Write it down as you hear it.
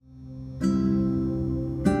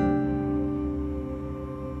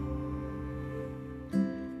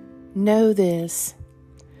Know this,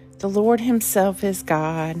 the Lord himself is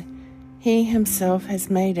God. He himself has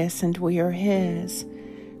made us, and we are his.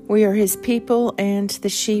 We are his people and the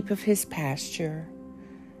sheep of his pasture.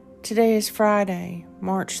 Today is Friday,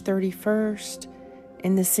 March 31st,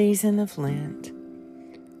 in the season of Lent.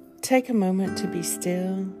 Take a moment to be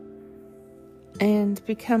still and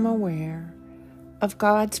become aware of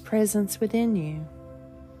God's presence within you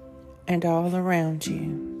and all around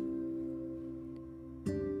you.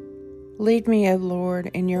 Lead me, O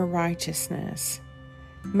Lord, in your righteousness.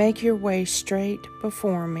 Make your way straight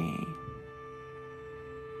before me.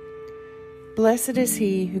 Blessed is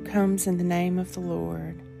he who comes in the name of the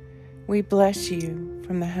Lord. We bless you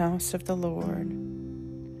from the house of the Lord.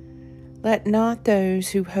 Let not those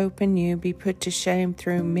who hope in you be put to shame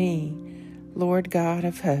through me, Lord God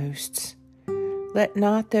of hosts. Let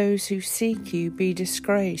not those who seek you be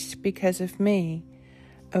disgraced because of me,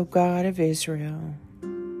 O God of Israel.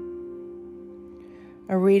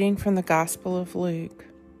 A reading from the Gospel of Luke.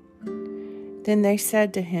 Then they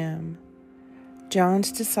said to him,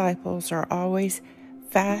 John's disciples are always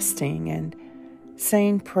fasting and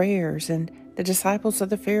saying prayers, and the disciples of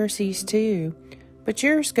the Pharisees too, but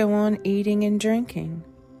yours go on eating and drinking.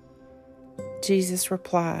 Jesus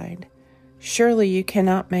replied, Surely you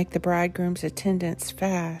cannot make the bridegroom's attendants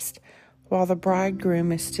fast while the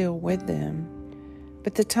bridegroom is still with them,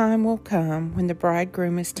 but the time will come when the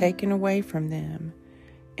bridegroom is taken away from them.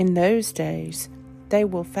 In those days they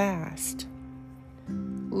will fast.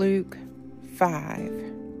 Luke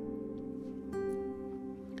 5.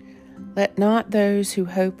 Let not those who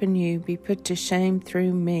hope in you be put to shame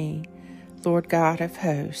through me, Lord God of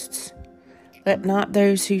hosts. Let not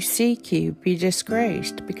those who seek you be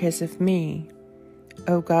disgraced because of me,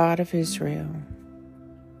 O God of Israel.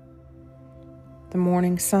 The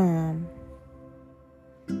Morning Psalm.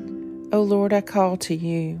 O Lord, I call to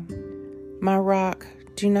you. My rock,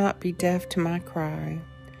 do not be deaf to my cry,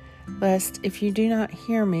 lest if you do not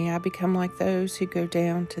hear me, I become like those who go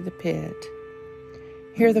down to the pit.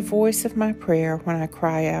 Hear the voice of my prayer when I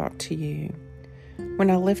cry out to you,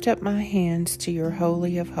 when I lift up my hands to your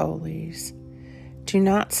Holy of Holies. Do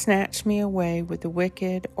not snatch me away with the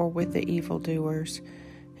wicked or with the evildoers,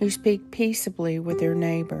 who speak peaceably with their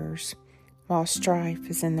neighbors, while strife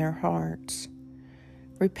is in their hearts.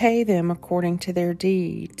 Repay them according to their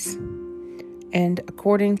deeds, and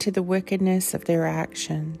according to the wickedness of their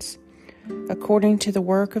actions. According to the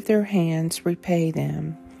work of their hands repay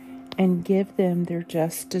them, and give them their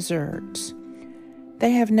just deserts.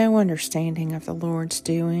 They have no understanding of the Lord's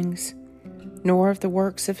doings, nor of the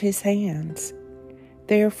works of his hands.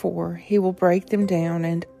 Therefore he will break them down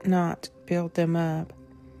and not build them up.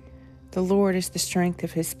 The Lord is the strength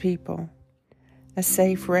of his people, a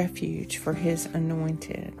safe refuge for his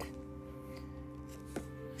anointed.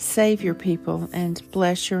 Save your people and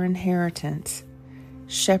bless your inheritance.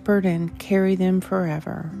 Shepherd and carry them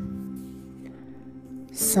forever.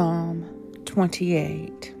 Psalm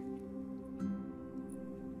 28.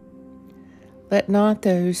 Let not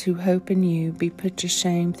those who hope in you be put to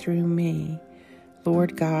shame through me,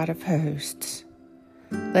 Lord God of hosts.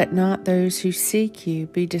 Let not those who seek you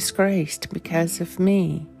be disgraced because of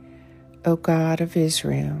me, O God of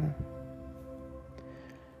Israel.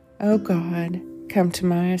 O God, come to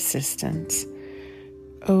my assistance.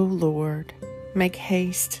 O Lord, make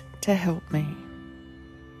haste to help me.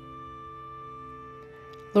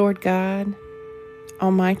 Lord God,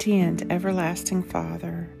 Almighty and everlasting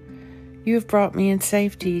Father, you have brought me in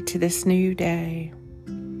safety to this new day.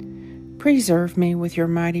 Preserve me with your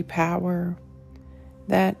mighty power,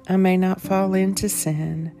 that I may not fall into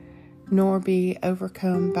sin, nor be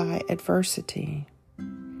overcome by adversity.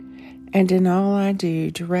 And in all I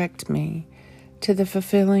do, direct me to the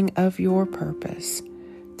fulfilling of your purpose,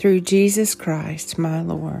 through Jesus Christ, my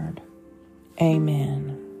Lord.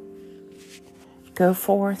 Amen. Go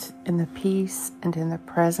forth in the peace and in the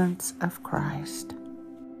presence of Christ.